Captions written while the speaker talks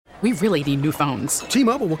We really need new phones.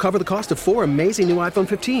 T-Mobile will cover the cost of 4 amazing new iPhone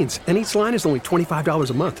 15s, and each line is only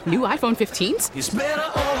 $25 a month. New iPhone 15s? It's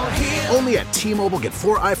better over here. Only at T-Mobile, get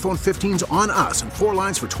 4 iPhone 15s on us and 4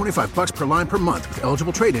 lines for $25 per line per month with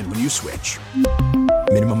eligible trade-in when you switch.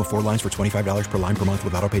 Minimum of 4 lines for $25 per line per month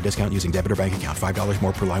with autopay discount using debit or bank account. $5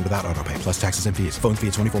 more per line without autopay, plus taxes and fees. Phone fee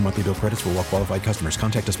at 24 monthly bill credits for well-qualified customers.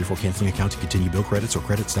 Contact us before canceling account to continue bill credits or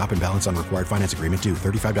credit stop and balance on required finance agreement due.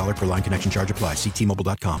 $35 per line connection charge applies. See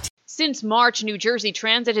T-Mobile.com. Since March, New Jersey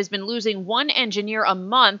Transit has been losing 1 engineer a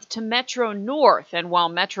month to Metro North. And while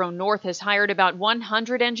Metro North has hired about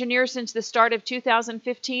 100 engineers since the start of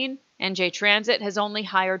 2015, NJ Transit has only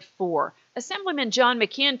hired 4. Assemblyman John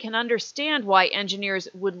McKeon can understand why engineers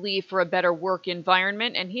would leave for a better work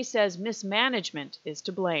environment, and he says mismanagement is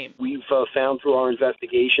to blame. We've found through our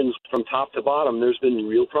investigations from top to bottom there's been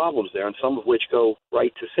real problems there, and some of which go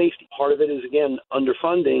right to safety. Part of it is, again,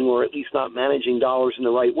 underfunding or at least not managing dollars in the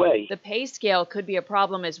right way. The pay scale could be a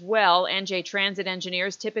problem as well. NJ Transit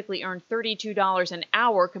engineers typically earn $32 an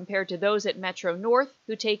hour compared to those at Metro North,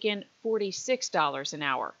 who take in $46 an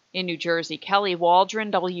hour. In New Jersey, Kelly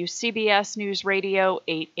Waldron, WCBS News Radio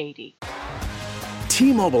 880.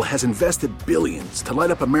 T-Mobile has invested billions to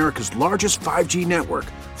light up America's largest 5G network,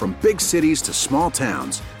 from big cities to small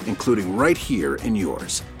towns, including right here in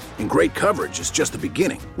yours. And great coverage is just the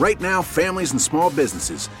beginning. Right now, families and small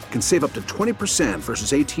businesses can save up to 20%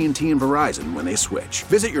 versus AT&T and Verizon when they switch.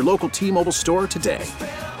 Visit your local T-Mobile store today.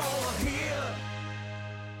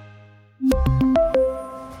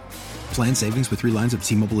 Plan savings with 3 lines of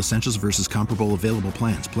T-Mobile Essentials versus comparable available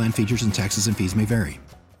plans. Plan features and taxes and fees may vary.